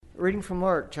Reading from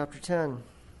Mark chapter 10.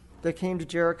 They came to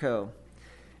Jericho,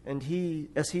 and he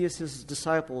and his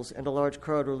disciples and a large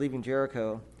crowd were leaving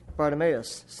Jericho.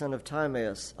 Bartimaeus, son of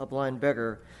Timaeus, a blind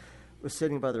beggar, was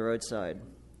sitting by the roadside.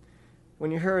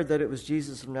 When he heard that it was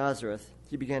Jesus of Nazareth,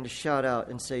 he began to shout out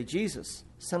and say, "Jesus,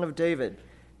 son of David,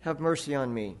 have mercy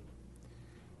on me."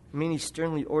 Many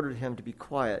sternly ordered him to be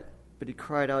quiet, but he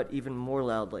cried out even more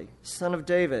loudly, "Son of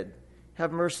David,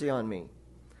 have mercy on me."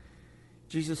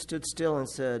 Jesus stood still and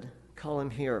said, "Call him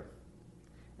here."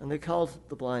 And they called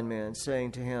the blind man,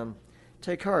 saying to him,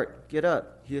 "Take heart, get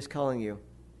up, he is calling you."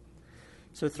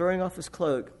 So throwing off his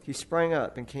cloak, he sprang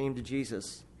up and came to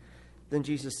Jesus. Then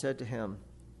Jesus said to him,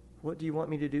 "What do you want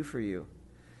me to do for you?"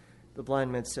 The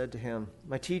blind man said to him,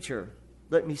 "My teacher,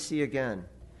 let me see again."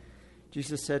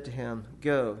 Jesus said to him,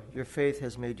 "Go, your faith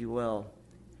has made you well."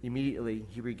 Immediately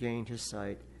he regained his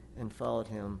sight and followed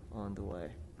him on the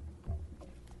way.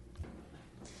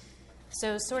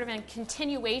 So sort of in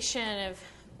continuation of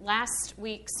last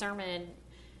week's sermon,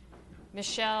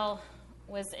 Michelle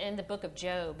was in the book of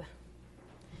Job.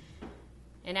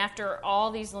 And after all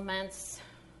these laments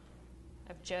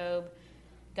of Job,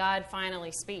 God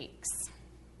finally speaks.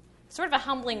 Sort of a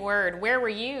humbling word. Where were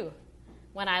you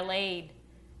when I laid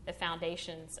the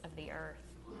foundations of the earth?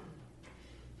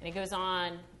 And it goes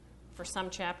on for some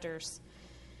chapters.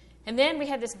 And then we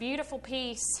had this beautiful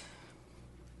piece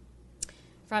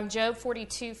from Job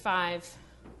 42:5,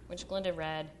 which Glenda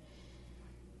read,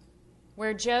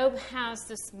 where Job has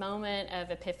this moment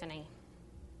of epiphany.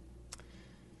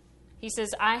 He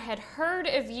says, "I had heard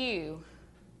of you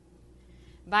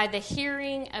by the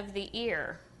hearing of the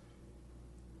ear,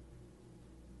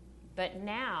 but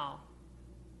now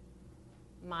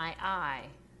my eye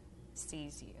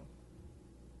sees you."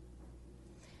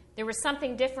 There was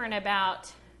something different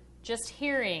about just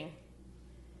hearing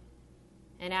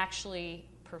and actually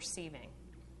perceiving.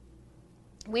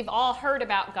 We've all heard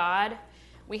about God.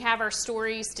 We have our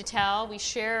stories to tell. We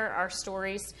share our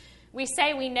stories. We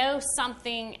say we know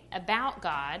something about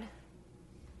God,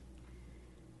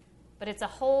 but it's a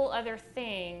whole other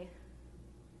thing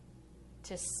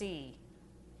to see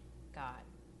God.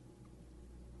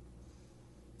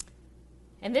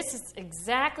 And this is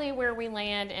exactly where we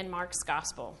land in Mark's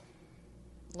gospel,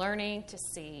 learning to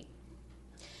see.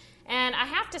 And I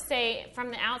have to say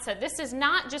from the outset, this is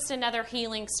not just another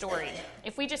healing story.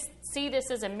 If we just see this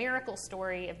as a miracle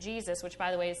story of Jesus, which,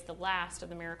 by the way, is the last of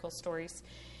the miracle stories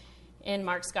in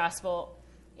Mark's gospel,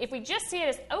 if we just see it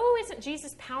as, oh, isn't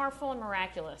Jesus powerful and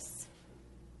miraculous,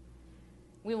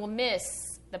 we will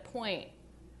miss the point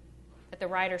that the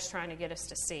writer's trying to get us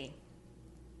to see.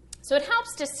 So it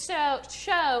helps to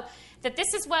show that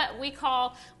this is what we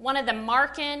call one of the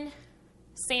Markan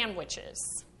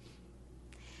sandwiches.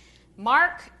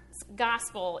 Mark's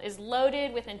gospel is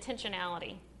loaded with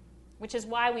intentionality, which is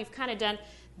why we've kind of done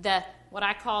what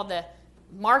I call the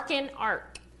Markan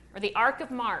arc, or the arc of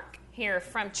Mark here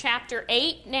from chapter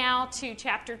 8 now to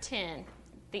chapter 10,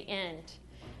 the end.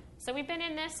 So we've been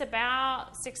in this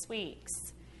about 6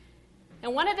 weeks.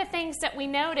 And one of the things that we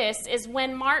notice is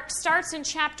when Mark starts in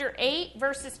chapter 8,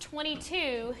 verses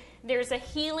 22, there's a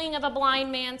healing of a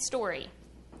blind man story.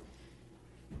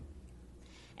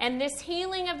 And this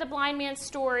healing of the blind man's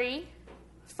story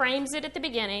frames it at the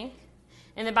beginning.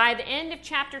 And then by the end of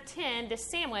chapter 10,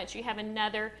 this sandwich, you have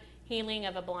another healing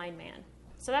of a blind man.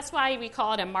 So that's why we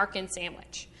call it a Markan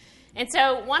sandwich. And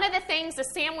so one of the things the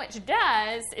sandwich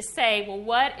does is say, well,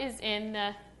 what is in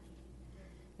the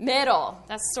middle?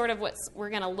 That's sort of what we're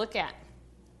going to look at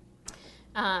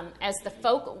as the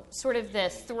focal, sort of the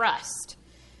thrust.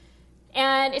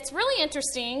 And it's really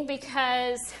interesting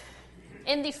because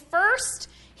in the first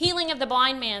healing of the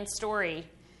blind man story,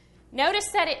 notice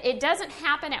that it doesn't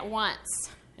happen at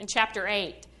once in chapter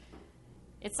 8.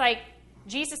 It's like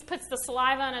Jesus puts the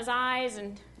saliva on his eyes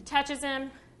and touches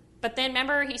him, but then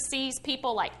remember he sees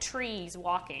people like trees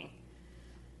walking.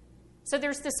 So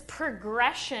there's this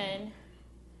progression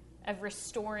of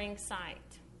restoring sight.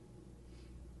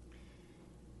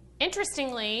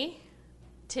 Interestingly,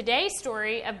 today's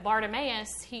story of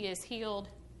Bartimaeus, he is healed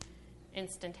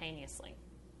instantaneously.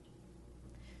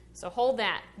 So hold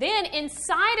that. Then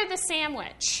inside of the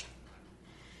sandwich,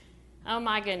 oh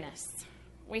my goodness,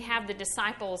 we have the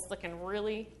disciples looking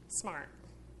really smart.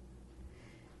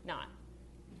 Not.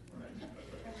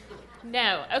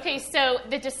 No. Okay, so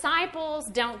the disciples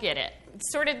don't get it.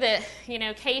 It's sort of the,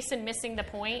 case in missing the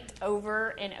point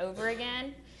over and over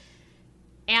again.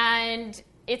 And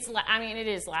it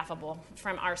is laughable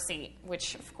from our seat,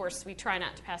 which, of course, we try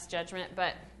not to pass judgment,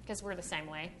 but because we're the same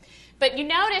way. But you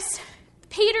notice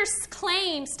Peter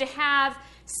claims to have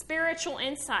spiritual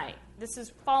insight. this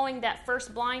is following that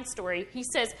first blind story. He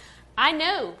says, I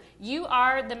know you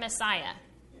are the Messiah.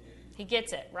 He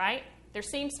gets it, right? There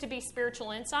seems to be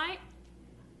spiritual insight.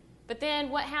 But then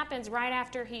what happens right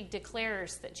after he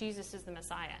declares that Jesus is the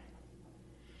Messiah?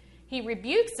 He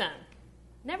rebukes him.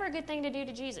 Never a good thing to do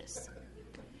to Jesus.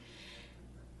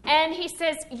 And he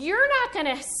says, you're not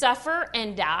going to suffer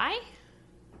and die.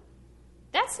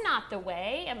 That's not the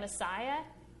way a Messiah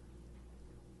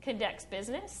conducts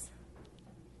business.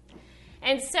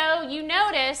 And so you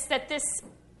notice that this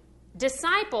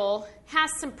disciple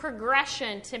has some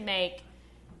progression to make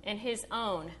in his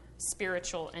own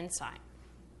spiritual insight.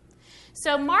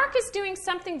 So Mark is doing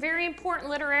something very important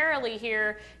literarily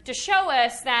here to show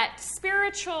us that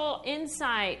spiritual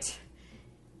insight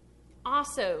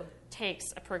also takes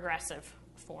a progressive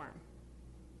form.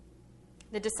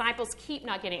 The disciples keep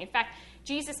not getting it. In fact,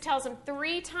 Jesus tells them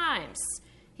 3 times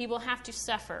he will have to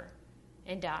suffer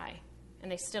and die,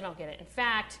 and they still don't get it. In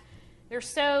fact, they're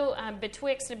so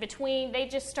betwixt and between, they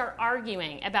just start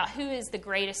arguing about who is the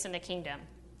greatest in the kingdom.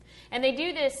 And they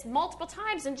do this multiple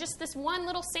times in just this one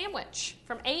little sandwich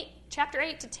from chapter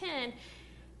 8 to 10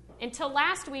 until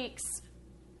last week's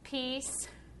piece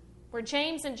where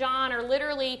James and John are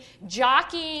literally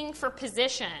jockeying for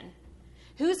position.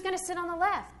 Who's going to sit on the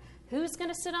left? Who's going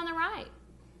to sit on the right?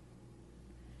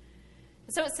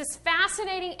 So it's this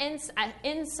fascinating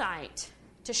insight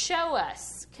to show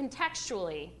us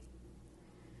contextually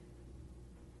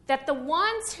that the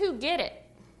ones who get it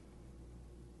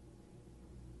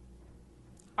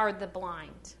are the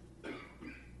blind.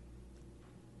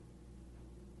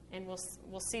 And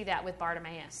we'll see that with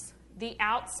Bartimaeus, the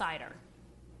outsider.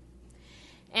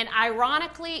 And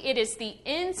ironically, it is the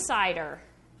insider,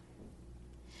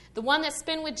 the one that's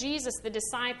been with Jesus, the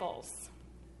disciples,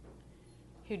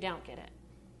 who don't get it.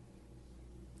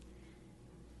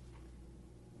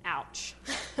 Ouch.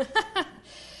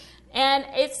 And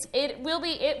it will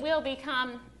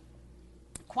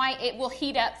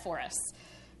heat up for us.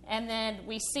 And then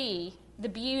we see the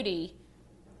beauty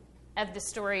of the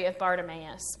story of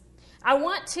Bartimaeus. I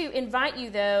want to invite you,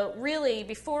 though, really,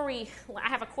 I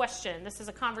have a question. This is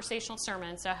a conversational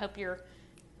sermon, so I hope you're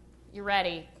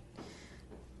ready.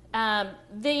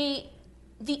 The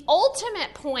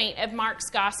ultimate point of Mark's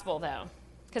gospel, though,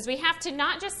 because we have to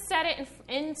not just set it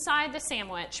inside the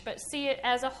sandwich, but see it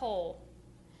as a whole,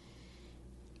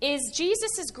 is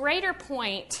Jesus' greater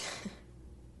point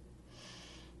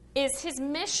is his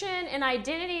mission and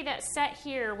identity that's set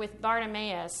here with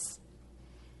Bartimaeus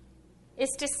is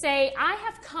to say, I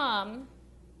have come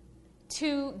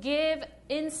to give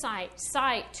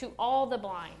sight to all the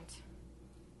blind.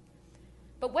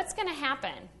 But what's going to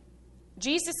happen?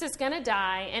 Jesus is going to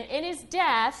die, and in his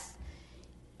death,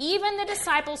 even the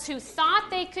disciples who thought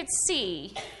they could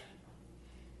see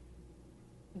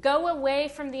go away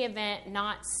from the event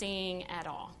not seeing at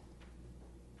all.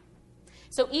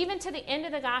 So even to the end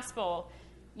of the gospel,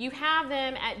 you have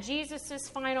them at Jesus'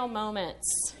 final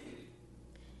moments,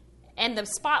 and the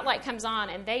spotlight comes on,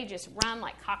 and they just run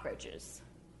like cockroaches.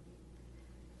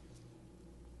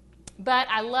 But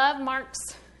I love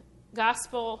Mark's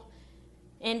gospel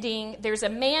ending. There's a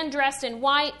man dressed in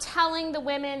white telling the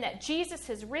women that Jesus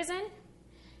has risen.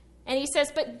 And he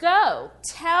says, but go,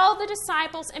 tell the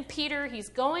disciples and Peter he's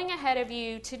going ahead of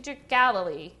you to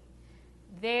Galilee.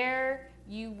 There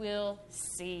you will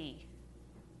see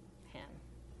him.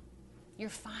 You're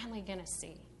finally going to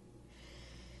see.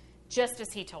 Just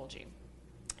as he told you.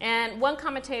 And one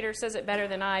commentator says it better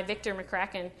than I, Victor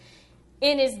McCracken.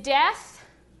 In his death,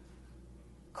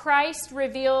 Christ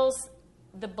reveals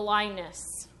the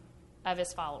blindness of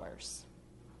his followers.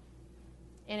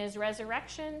 In his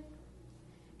resurrection,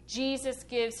 Jesus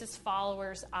gives his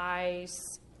followers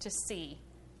eyes to see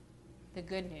the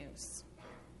good news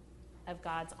of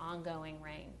God's ongoing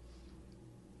reign.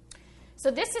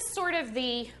 So this is sort of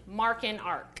the Markan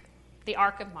arc, the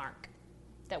arc of Mark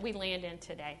that we land in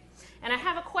today. And I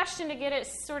have a question to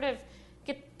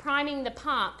get priming the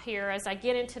pump here as I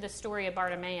get into the story of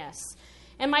Bartimaeus.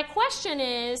 And my question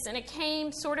is, and it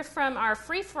came sort of from our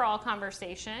free-for-all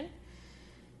conversation,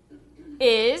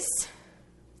 is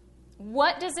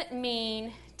what does it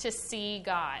mean to see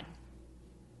God?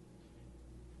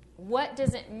 What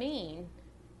does it mean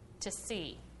to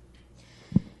see?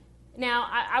 Now,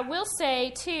 I will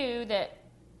say, too, that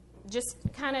just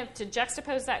kind of to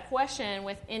juxtapose that question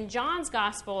with in John's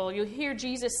gospel, you'll hear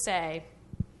Jesus say,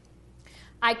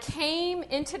 I came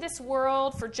into this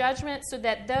world for judgment so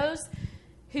that those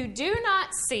who do not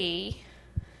see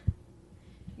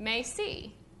may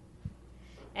see,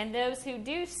 and those who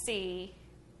do see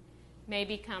may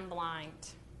become blind.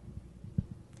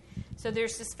 So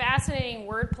there's this fascinating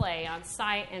wordplay on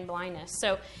sight and blindness.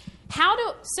 So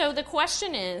the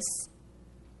question is,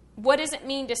 what does it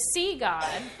mean to see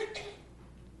God?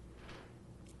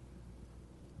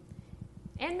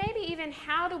 And maybe even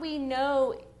how do we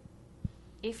know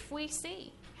if we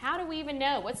see? How do we even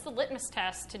know? What's the litmus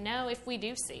test to know if we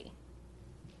do see?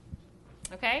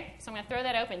 Okay, so I'm going to throw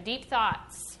that open. Deep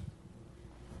thoughts.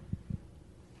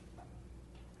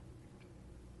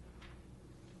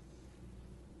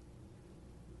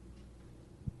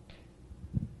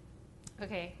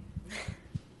 Okay. Try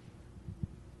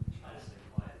to stay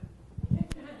quiet.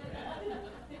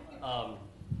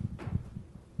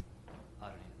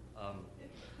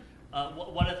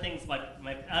 One of the things, I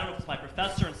don't know if it's my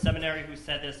professor in seminary who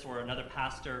said this or another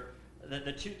pastor,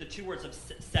 the two words of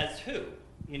says who,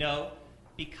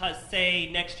 because say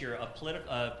next year,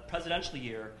 a presidential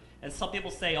year, and some people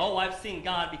say, oh, I've seen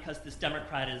God because this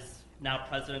Democrat is now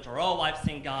president, or oh, I've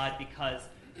seen God because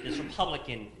this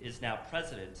Republican is now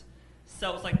president.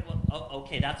 So it's like, well,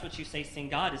 okay, that's what you say seeing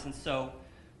God is, and so,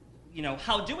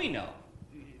 how do we know?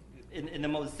 In the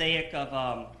mosaic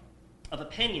of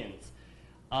opinions.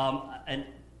 And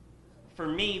for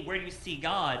me, where do you see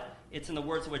God? It's in the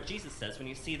words of what Jesus says. When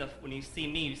you see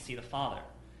me, you see the Father.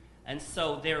 And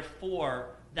so,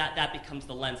 therefore, that becomes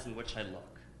the lens in which I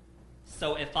look.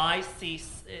 So if I see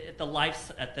at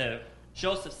the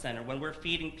Joseph Center, when we're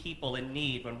feeding people in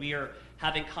need, when we are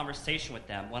having conversation with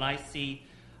them, when I see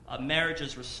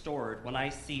marriages restored, when I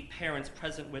see parents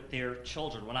present with their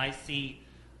children, when I see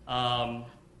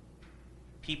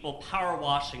people power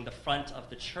washing the front of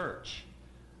the church,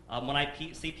 when I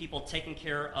see people taking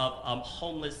care of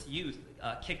homeless youth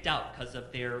kicked out because of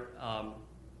their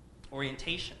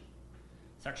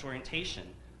sexual orientation,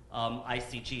 I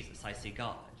see Jesus, I see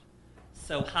God.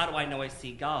 So how do I know I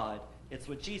see God? It's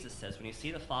what Jesus says. When you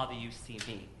see the Father, you see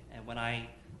me. And when I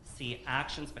see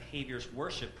actions, behaviors,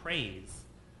 worship, praise,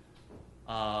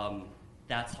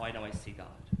 that's how I know I see God.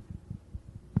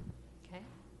 Okay.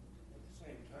 At the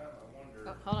same time, I wonder.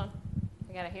 Oh, hold on.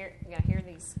 We gotta hear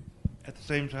these. At the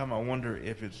same time, I wonder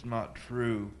if it's not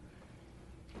true.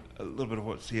 A little bit of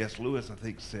what C.S. Lewis, I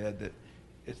think, said, that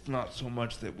it's not so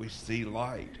much that we see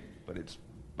light, but it's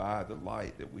by the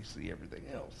light that we see everything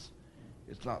else.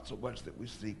 It's not so much that we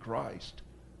see Christ,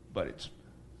 but it's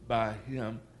by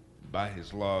Him, by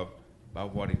His love, by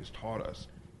what He has taught us,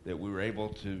 that we were able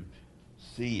to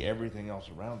see everything else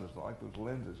around us, like those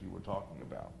lenses you were talking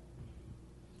about.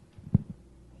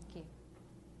 Thank you.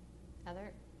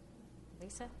 Other?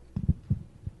 Lisa?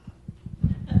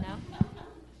 No?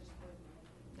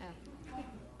 No.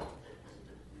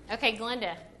 Okay,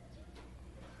 Glenda.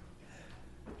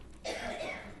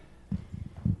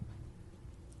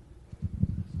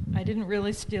 I didn't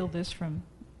really steal this from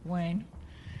Wayne.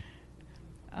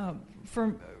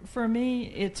 For me,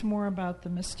 it's more about the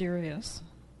mysterious.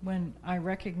 When I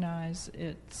recognize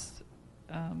it's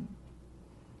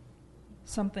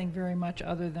something very much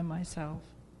other than myself,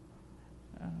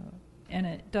 and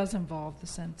it does involve the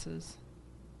senses.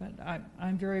 But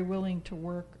I'm very willing to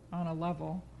work on a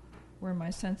level where my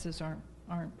senses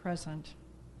aren't present,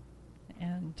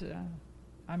 and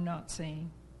I'm not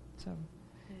seeing. So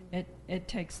it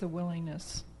takes the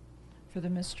willingness for the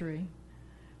mystery.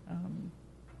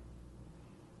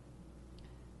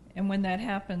 And when that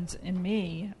happens in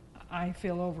me, I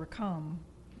feel overcome.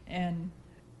 And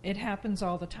it happens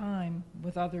all the time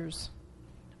with others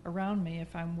around me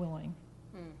if I'm willing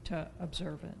to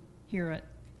observe it, hear it.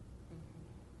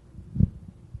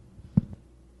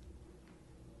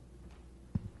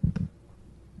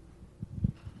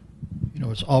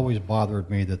 It's always bothered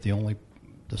me that the only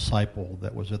disciple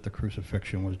that was at the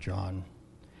crucifixion was John.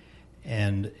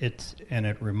 And it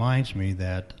reminds me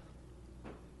that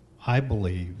I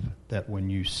believe that when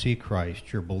you see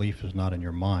Christ, your belief is not in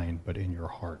your mind, but in your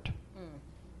heart.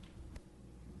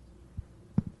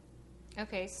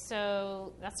 Okay,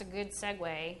 so that's a good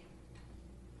segue.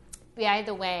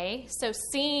 Either way, so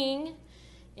seeing,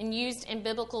 and used in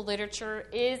biblical literature,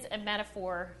 is a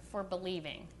metaphor for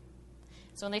believing.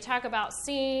 So when they talk about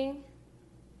seeing,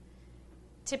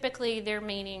 typically they're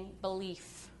meaning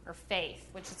belief or faith,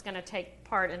 which is going to take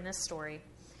part in this story.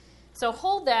 So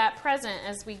hold that present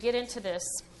as we get into this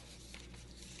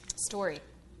story.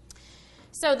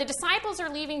 So the disciples are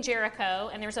leaving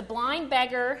Jericho, and there's a blind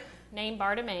beggar named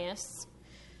Bartimaeus.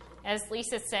 As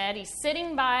Lisa said, he's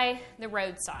sitting by the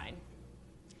roadside,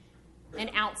 an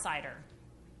outsider.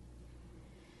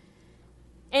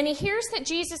 And he hears that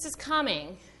Jesus is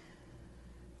coming.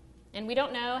 And we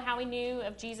don't know how he knew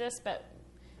of Jesus, but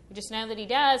we just know that he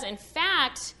does. In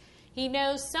fact, he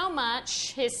knows so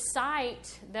much, his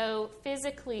sight, though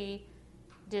physically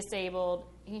disabled,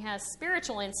 he has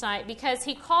spiritual insight because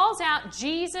he calls out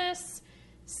Jesus,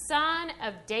 Son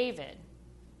of David,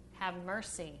 have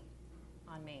mercy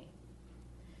on me.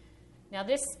 Now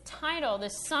this title, the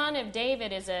Son of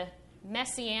David, is a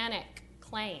messianic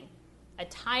claim, a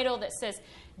title that says,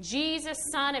 Jesus,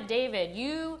 Son of David,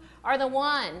 you are the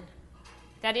one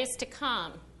that is to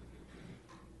come.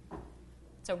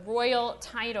 It's a royal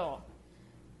title,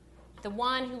 the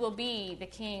one who will be the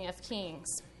King of Kings.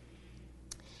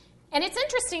 And it's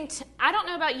interesting, I don't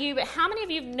know about you, but how many of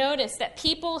you have noticed that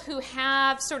people who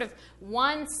have sort of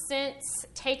one sense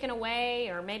taken away,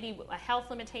 or maybe a health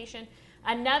limitation,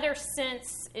 another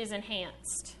sense is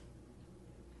enhanced?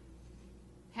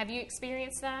 Have you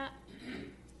experienced that?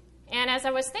 And as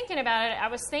I was thinking about it, I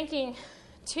was thinking,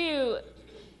 too,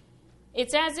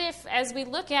 it's as if as we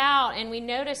look out and we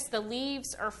notice the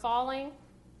leaves are falling,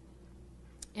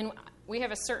 and we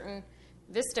have a certain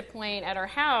vista point at our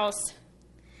house,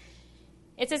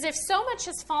 it's as if so much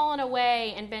has fallen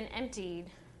away and been emptied,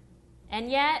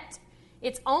 and yet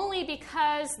it's only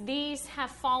because these have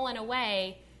fallen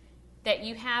away that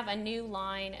you have a new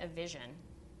line of vision.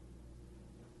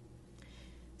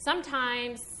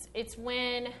 Sometimes it's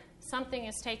when something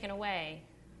is taken away,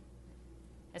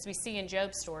 as we see in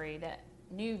Job's story, that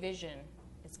new vision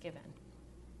is given.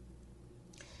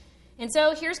 And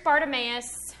so here's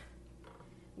Bartimaeus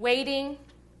waiting,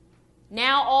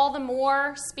 now all the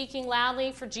more speaking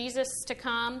loudly for Jesus to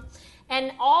come.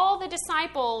 And all the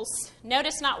disciples,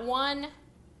 notice not one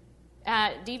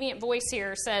deviant voice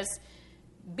here says,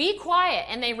 "Be quiet,"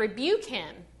 and they rebuke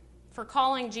him for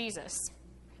calling Jesus.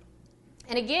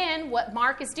 And again, what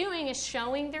Mark is doing is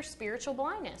showing their spiritual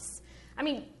blindness. I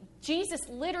mean, Jesus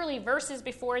literally, verses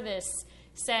before this,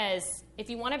 says, if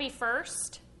you want to be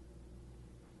first,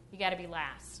 you got to be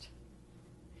last.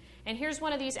 And here's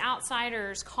one of these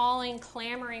outsiders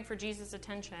clamoring for Jesus'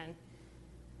 attention.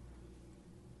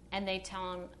 And they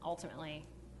tell him, ultimately,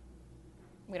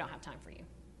 we don't have time for you.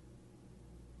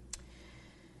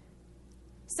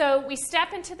 So we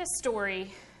step into the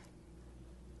story.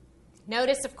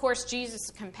 Notice, of course,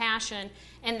 Jesus' compassion.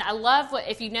 And I love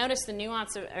if you notice the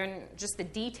nuance and just the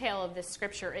detail of this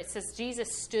scripture, it says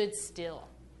Jesus stood still.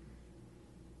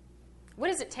 What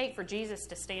does it take for Jesus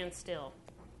to stand still?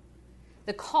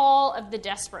 The call of the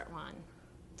desperate one.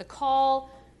 The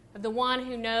call of the one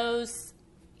who knows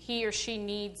he or she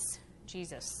needs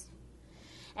Jesus.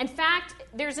 In fact,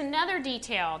 there's another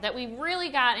detail that we really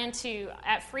got into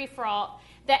at Free For All,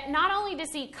 that not only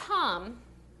does he come,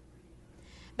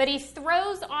 but he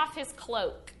throws off his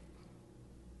cloak.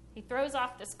 He throws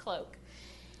off this cloak.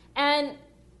 And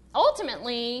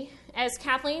ultimately, as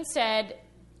Kathleen said,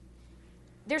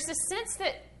 there's a sense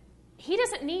that he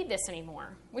doesn't need this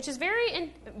anymore, which is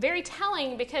very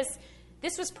telling because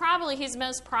this was probably his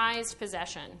most prized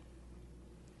possession.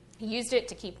 He used it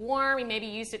to keep warm. He maybe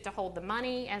used it to hold the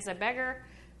money as a beggar.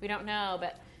 We don't know.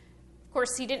 But, of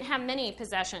course, he didn't have many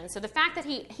possessions. So the fact that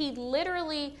he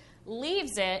literally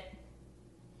leaves it,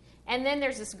 and then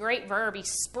there's this great verb, he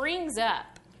springs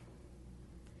up,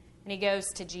 and he goes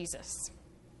to Jesus.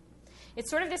 It's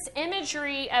sort of this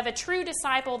imagery of a true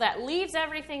disciple that leaves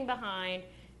everything behind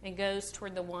and goes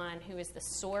toward the one who is the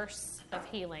source of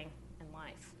healing and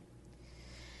life.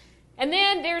 And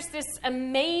then there's this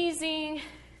amazing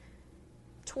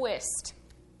twist.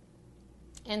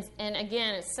 And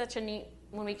again, it's such a neat,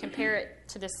 when we compare it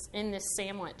to this in this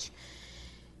sandwich.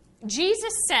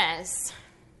 Jesus says,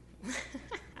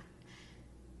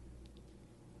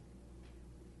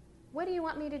 "What do you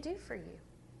want me to do for you?"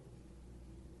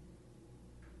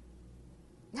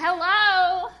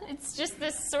 Hello! It's just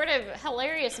this sort of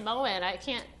hilarious moment.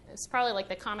 It's probably like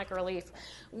the comic relief.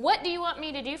 What do you want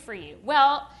me to do for you?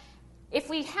 Well, if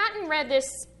we hadn't read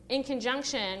this in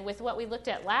conjunction with what we looked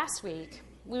at last week,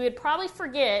 we would probably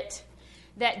forget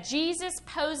that Jesus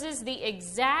poses the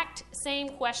exact same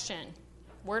question,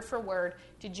 word for word,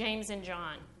 to James and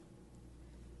John.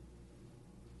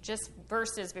 Just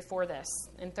verses before this,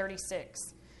 in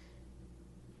 36.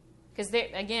 Because,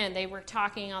 they were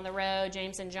talking on the road,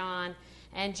 James and John,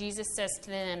 and Jesus says to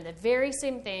them the very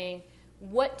same thing,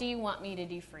 "What do you want me to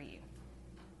do for you?"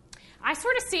 I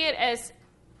sort of see it as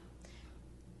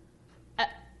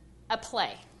a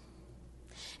play.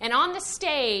 And on the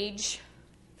stage,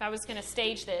 if I was going to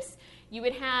stage this, you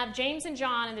would have James and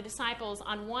John and the disciples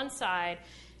on one side,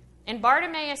 and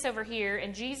Bartimaeus over here,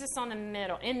 and Jesus in the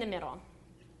middle.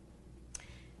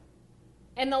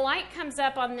 And the light comes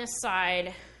up on this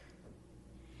side,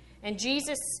 and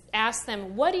Jesus asks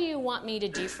them, "What do you want me to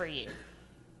do for you?"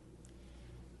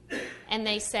 And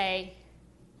they say,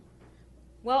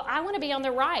 "Well, I want to be on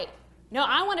the right." "No,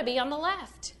 I want to be on the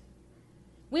left."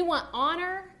 We want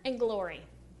honor and glory.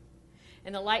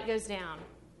 And the light goes down.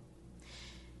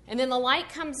 And then the light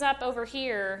comes up over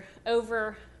here,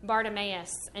 over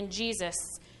Bartimaeus, and Jesus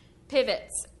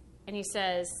pivots, and he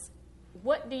says,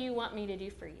 "What do you want me to do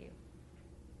for you?"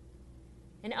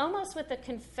 And almost with a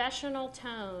confessional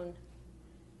tone,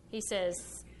 he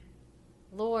says,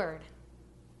 "Lord,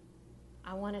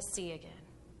 I want to see again."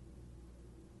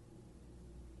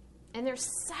 And there's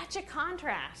such a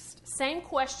contrast. Same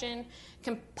question,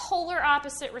 polar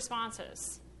opposite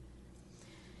responses.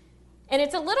 And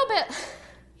it's a little bit,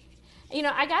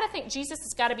 I got to think Jesus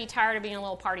has got to be tired of being a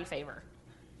little party favor.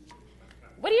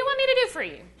 What do you want me to do for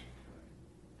you?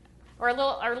 Or a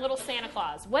little Santa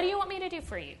Claus. What do you want me to do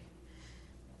for you?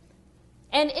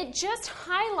 And it just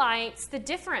highlights the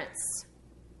difference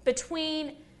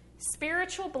between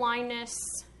spiritual blindness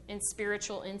and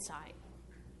spiritual insight.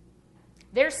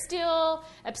 They're still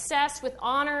obsessed with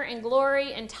honor and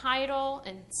glory and title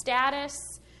and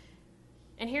status.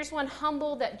 And here's one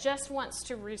humble that just wants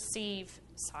to receive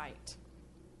sight.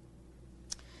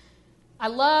 I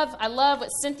love what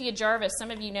Cynthia Jarvis,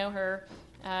 some of you know her,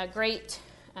 great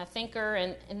thinker,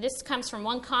 and this comes from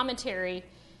one commentary,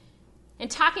 and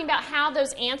talking about how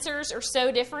those answers are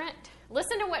so different.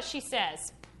 Listen to what she says.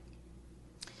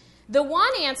 The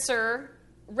one answer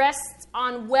rests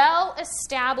on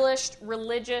well-established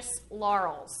religious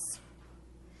laurels.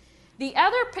 The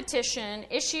other petition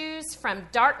issues from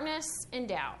darkness and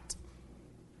doubt.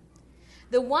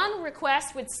 The one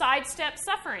request would sidestep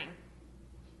suffering.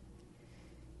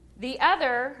 The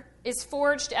other is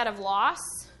forged out of loss,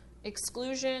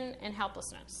 exclusion, and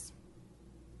helplessness.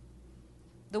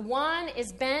 The one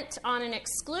is bent on an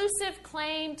exclusive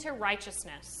claim to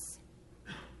righteousness.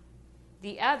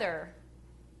 The other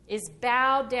is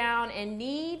bowed down and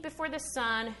kneed before the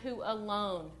Son who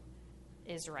alone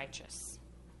is righteous.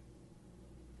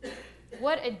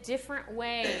 What a different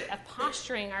way of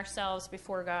posturing ourselves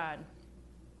before God.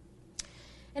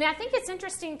 And I think it's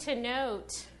interesting to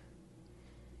note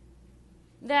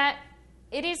that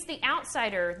it is the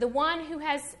outsider, the one who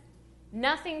has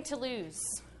nothing to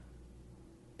lose,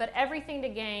 but everything to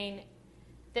gain,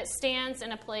 that stands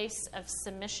in a place of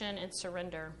submission and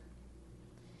surrender.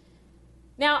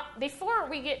 Now, before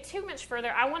we get too much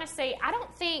further, I want to say I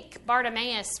don't think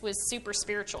Bartimaeus was super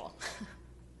spiritual.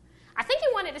 I think he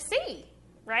wanted to see,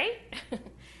 right?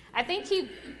 I think he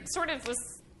sort of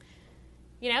was,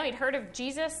 he'd heard of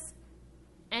Jesus,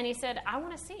 and he said, I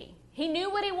want to see. He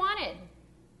knew what he wanted.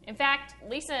 In fact,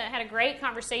 Lisa had a great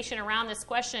conversation around this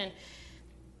question.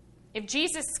 If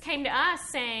Jesus came to us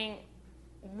saying,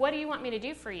 what do you want me to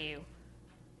do for you?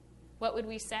 What would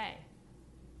we say?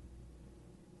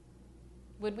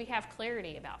 Would we have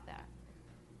clarity about that?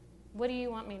 What do you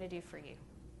want me to do for you?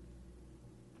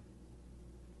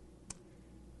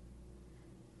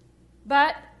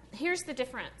 But here's the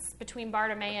difference between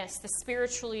Bartimaeus, the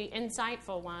spiritually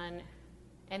insightful one,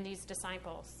 and these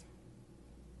disciples.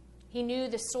 He knew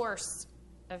the source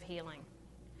of healing.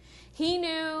 He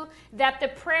knew that the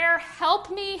prayer, help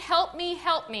me, help me,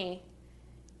 help me,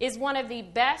 is one of the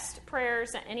best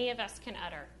prayers that any of us can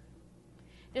utter.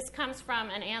 This comes from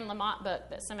an Anne Lamott book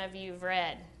that some of you have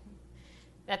read.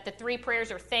 That the three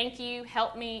prayers are thank you,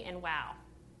 help me, and wow.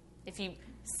 If you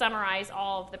summarize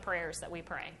all of the prayers that we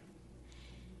pray.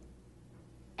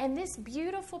 And this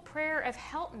beautiful prayer of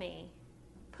help me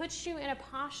puts you in a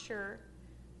posture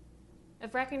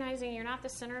of recognizing you're not the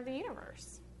center of the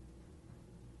universe.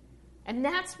 And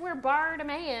that's where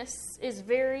Bartimaeus is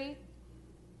very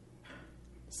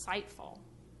insightful.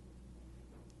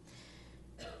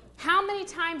 How many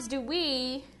times do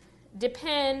we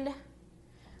depend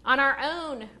on our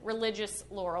own religious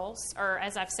laurels, or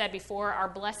as I've said before, our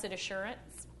blessed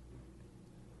assurance?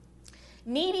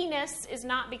 Neediness is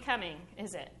not becoming,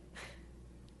 is it?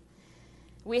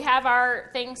 We have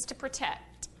our things to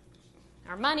protect.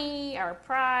 Our money, our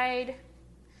pride,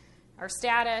 our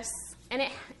status, and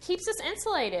it keeps us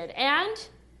insulated. And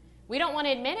we don't want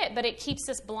to admit it, but it keeps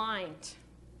us blind.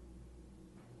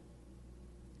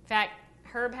 In fact,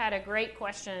 Herb had a great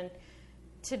question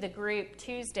to the group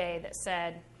Tuesday that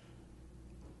said,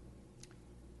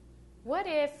 what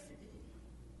if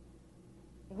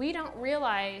we don't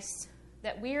realize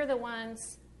that we are the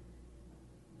ones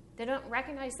that don't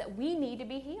recognize that we need to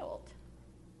be healed?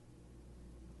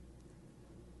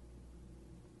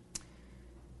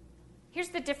 Here's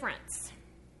the difference,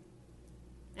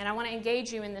 and I want to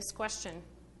engage you in this question.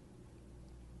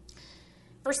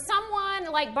 For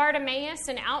someone like Bartimaeus,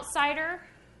 an outsider,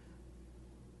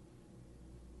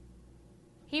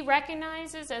 he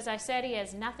recognizes, as I said, he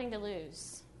has nothing to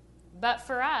lose. But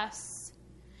for us,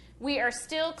 We are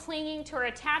still clinging to our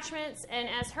attachments, and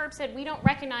as Herb said, we don't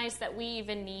recognize that we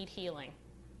even need healing.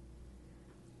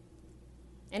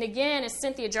 And again, as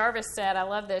Cynthia Jarvis said, I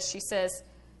love this, she says,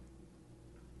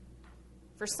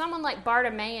 for someone like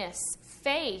Bartimaeus,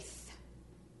 faith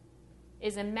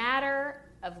is a matter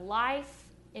of life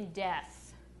and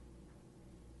death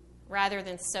rather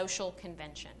than social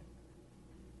convention.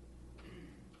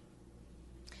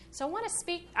 So I want to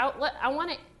speak out. I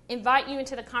want to invite you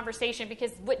into the conversation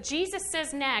because what Jesus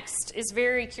says next is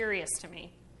very curious to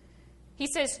me. He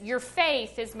says, your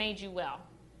faith has made you well.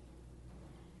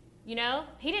 You know,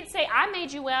 he didn't say, I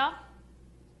made you well.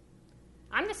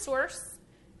 I'm the source.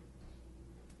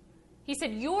 He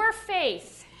said, your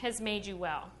faith has made you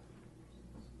well.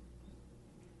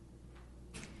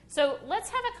 So let's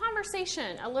have a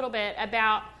conversation a little bit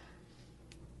about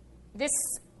this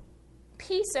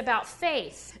piece about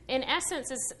faith. In essence,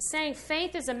 is saying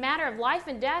faith is a matter of life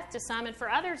and death to some, and for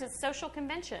others it's social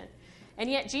convention. And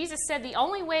yet Jesus said the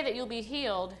only way that you'll be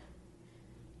healed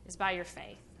is by your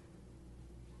faith.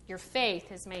 Your faith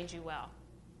has made you well.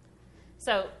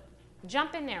 So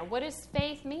jump in there. What does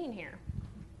faith mean here?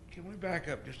 Can we back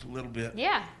up just a little bit?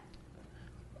 Yeah.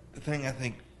 The thing I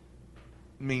think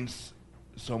means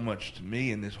so much to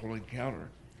me in this whole encounter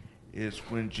is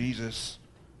when Jesus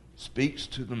speaks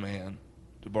to the man,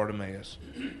 to Bartimaeus,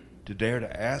 to dare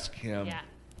to ask him,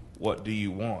 what do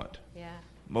you want? Yeah.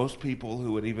 Most people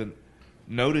who would even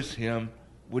notice him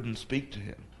wouldn't speak to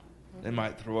him. Mm-hmm. They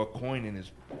might throw a coin in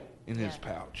his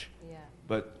pouch. Yeah.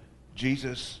 But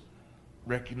Jesus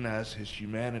recognized his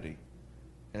humanity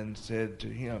and said to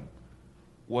him,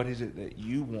 what is it that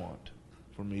you want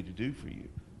for me to do for you?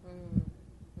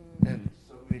 Mm-hmm. And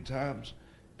so many times,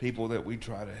 people that we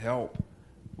try to help,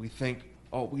 we think,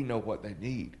 oh, we know what they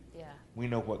need. Yeah. We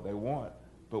know what they want.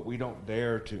 But we don't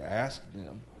dare to ask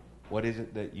them, what is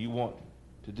it that you want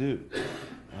to do?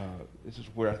 This is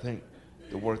where I think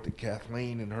the work that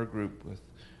Kathleen and her group with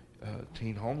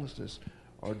teen homelessness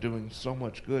are doing so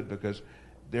much good, because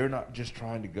they're not just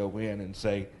trying to go in and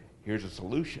say, here's a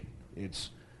solution.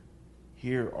 It's,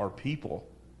 here are people.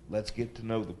 Let's get to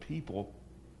know the people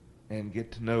and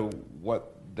get to know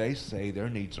what they say their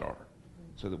needs are,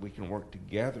 so that we can work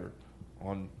together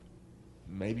on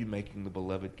maybe making the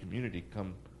beloved community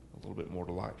come a little bit more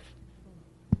to life.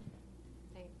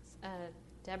 Thanks.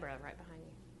 Deborah, right behind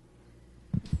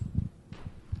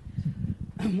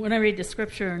you. When I read the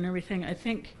scripture and everything, I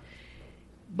think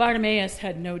Bartimaeus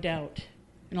had no doubt.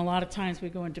 And a lot of times we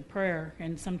go into prayer,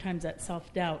 and sometimes that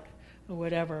self-doubt or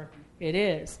whatever it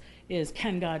is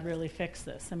can God really fix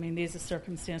this? I mean, these are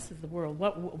circumstances of the world.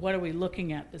 What are we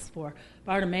looking at this for?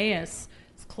 Bartimaeus'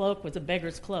 cloak was a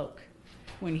beggar's cloak.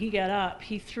 When he got up,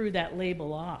 he threw that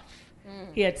label off.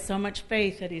 He had so much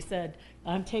faith that he said,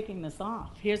 I'm taking this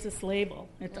off. Here's this label.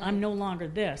 I'm no longer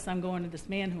this. I'm going to this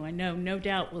man who I know no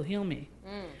doubt will heal me.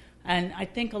 And I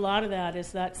think a lot of that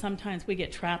is that sometimes we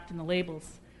get trapped in the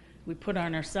labels we put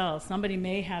on ourselves. Somebody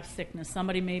may have sickness.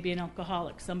 Somebody may be an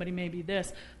alcoholic. Somebody may be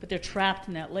this. But they're trapped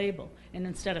in that label. And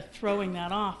instead of throwing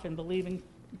that off and believing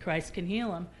Christ can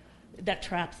heal them, that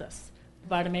traps us.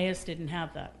 Bartimaeus didn't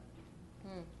have that.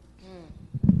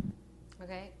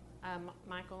 Okay.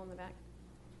 Michael in the back.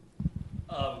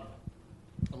 A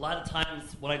lot of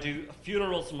times when I do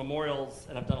funerals and memorials,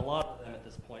 and I've done a lot of them at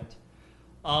this point,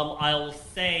 I'll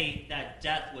say that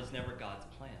death was never God's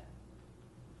plan.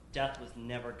 Death was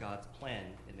never God's plan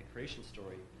in the creation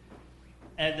story.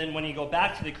 And then when you go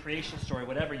back to the creation story,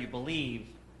 whatever you believe,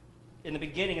 in the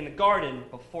beginning in the garden,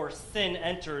 before sin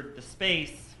entered the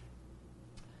space,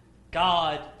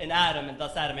 God and Adam, and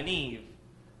thus Adam and Eve,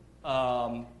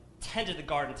 tended the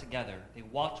garden together. They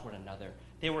walked one another.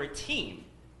 They were a team.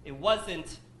 It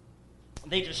wasn't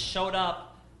they just showed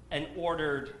up and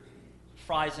ordered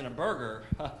fries and a burger.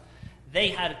 They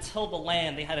had to till the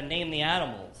land. They had to name the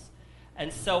animals.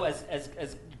 And so as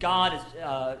God,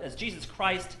 as Jesus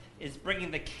Christ is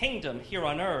bringing the kingdom here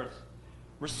on earth,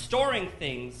 restoring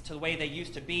things to the way they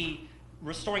used to be,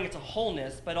 restoring it to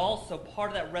wholeness, but also part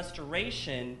of that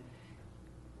restoration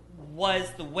was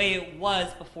the way it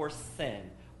was before sin,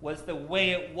 was the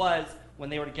way it was when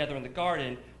they were together in the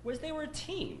garden, was they were a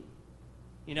team.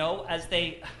 You know, as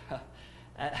they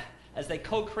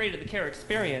co-created the care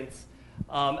experience,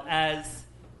 as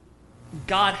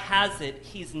God has it,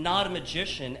 he's not a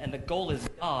magician, and the goal is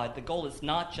God. The goal is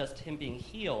not just him being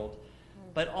healed,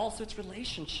 but also its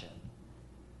relationship.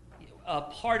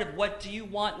 Part of what do you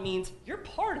want means you're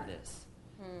part of this.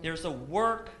 There's a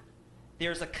work,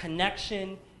 there's a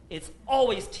connection. It's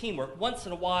always teamwork. Once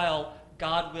in a while,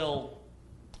 God will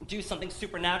do something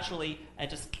supernaturally and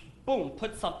just, boom,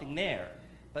 put something there.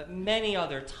 But many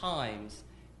other times,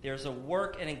 There's a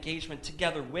work and engagement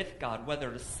together with God, whether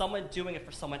it is someone doing it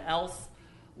for someone else,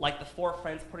 like the 4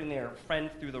 friends putting their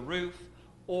friend through the roof,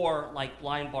 or like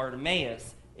blind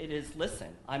Bartimaeus. It is, listen,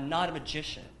 I'm not a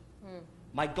magician.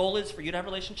 My goal is for you to have a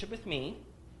relationship with me,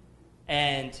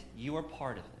 and you are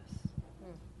part of this.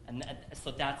 And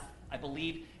so that's, I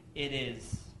believe it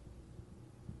is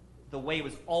the way it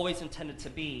was always intended to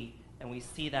be, and we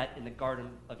see that in the Garden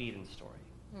of Eden story.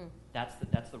 That's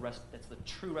the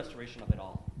true restoration of it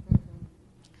all.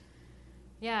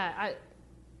 Yeah,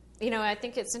 I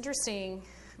think it's interesting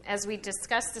as we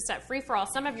discussed this at Free for All.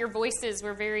 Some of your voices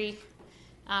were very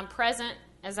present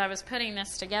as I was putting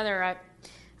this together.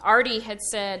 Artie had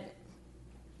said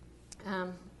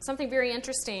something very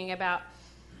interesting about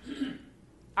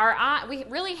our eye. We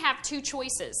really have 2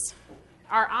 choices.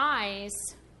 Our eyes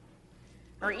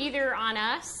are either on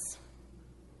us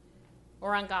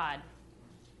or on God.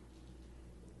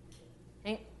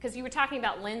 Because you were talking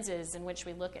about lenses in which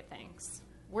we look at things.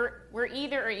 We're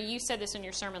either, or you said this in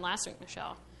your sermon last week,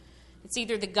 Michelle, it's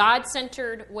either the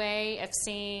God-centered way of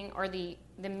seeing or the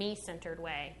me-centered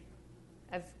way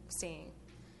of seeing.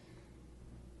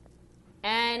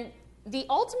 And the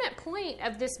ultimate point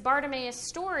of this Bartimaeus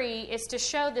story is to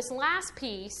show this last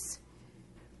piece,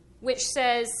 which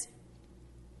says,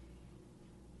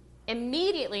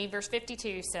 immediately, verse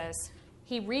 52 says,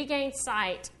 he regained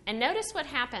sight. And notice what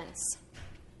happens.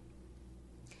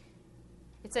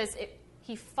 It says,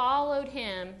 he followed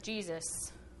him,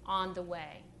 Jesus, on the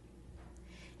way.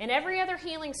 In every other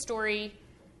healing story,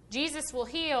 Jesus will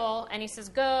heal, and he says,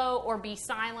 go or be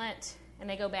silent, and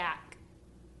they go back.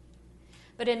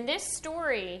 But in this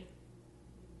story,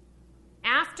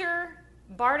 after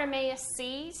Bartimaeus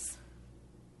sees,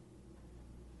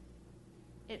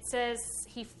 it says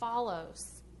he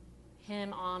follows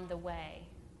him on the way.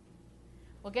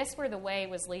 Well, guess where the way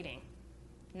was leading?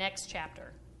 Next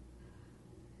chapter.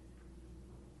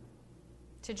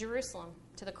 To Jerusalem,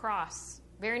 to the cross.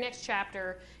 Very next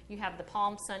chapter, you have the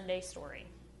Palm Sunday story.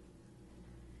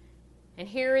 And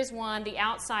here is one, the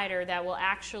outsider, that will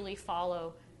actually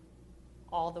follow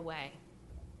all the way.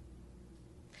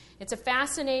 It's a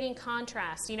fascinating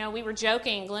contrast. We were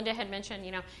joking, Glenda had mentioned,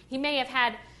 he may have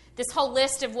had this whole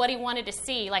list of what he wanted to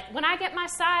see. Like, when I get my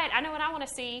sight, I know what I want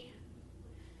to see.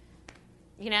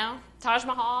 Taj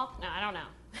Mahal? No, I don't know.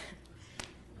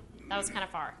 That was kind of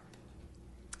far.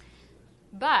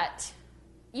 But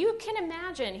you can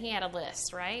imagine he had a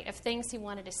list, right, of things he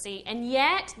wanted to see. And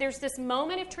yet, there's this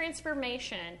moment of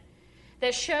transformation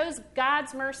that shows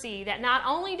God's mercy, that not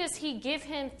only does he give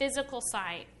him physical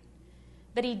sight,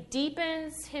 but he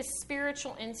deepens his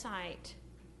spiritual insight,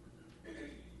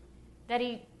 that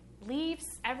he leaves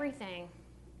everything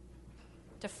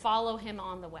to follow him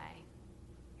on the way.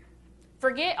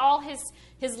 Forget all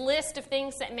his list of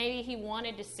things that maybe he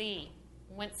wanted to see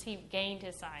once he gained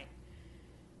his sight.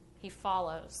 He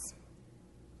follows.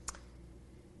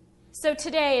 So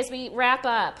today, as we wrap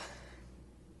up,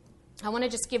 I want to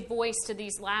just give voice to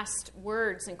these last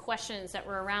words and questions that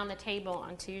were around the table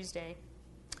on Tuesday.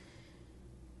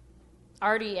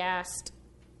 Artie asked,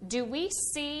 do we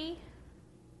see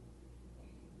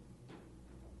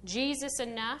Jesus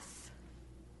enough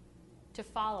to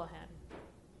follow him?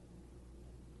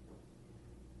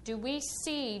 Do we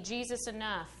see Jesus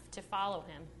enough to follow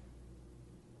him?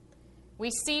 We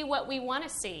see what we want to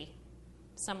see,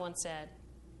 someone said.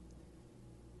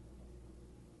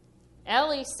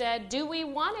 Ellie said, do we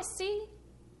want to see?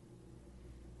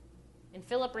 And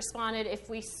Philip responded, if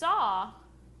we saw,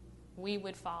 we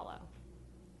would follow.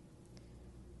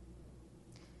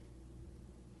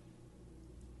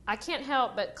 I can't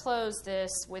help but close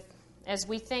this with, as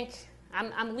we think,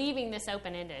 I'm leaving this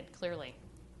open-ended, clearly,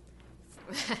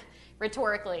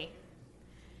 rhetorically.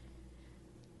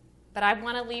 But I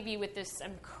want to leave you with this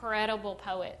incredible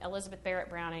poet, Elizabeth Barrett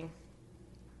Browning.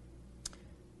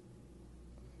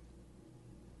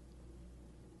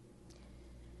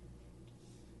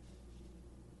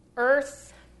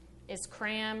 Earth is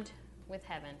crammed with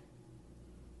heaven.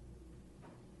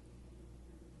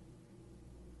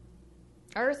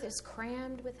 Earth is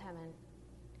crammed with heaven.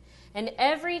 And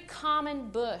every common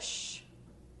bush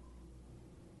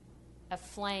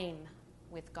aflame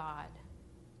with God.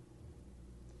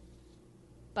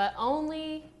 But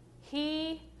only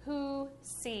he who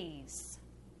sees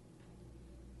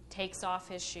takes off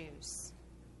his shoes.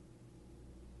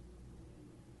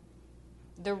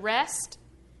 The rest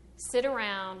sit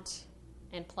around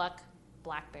and pluck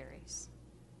blackberries.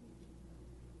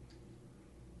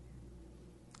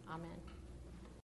 Amen.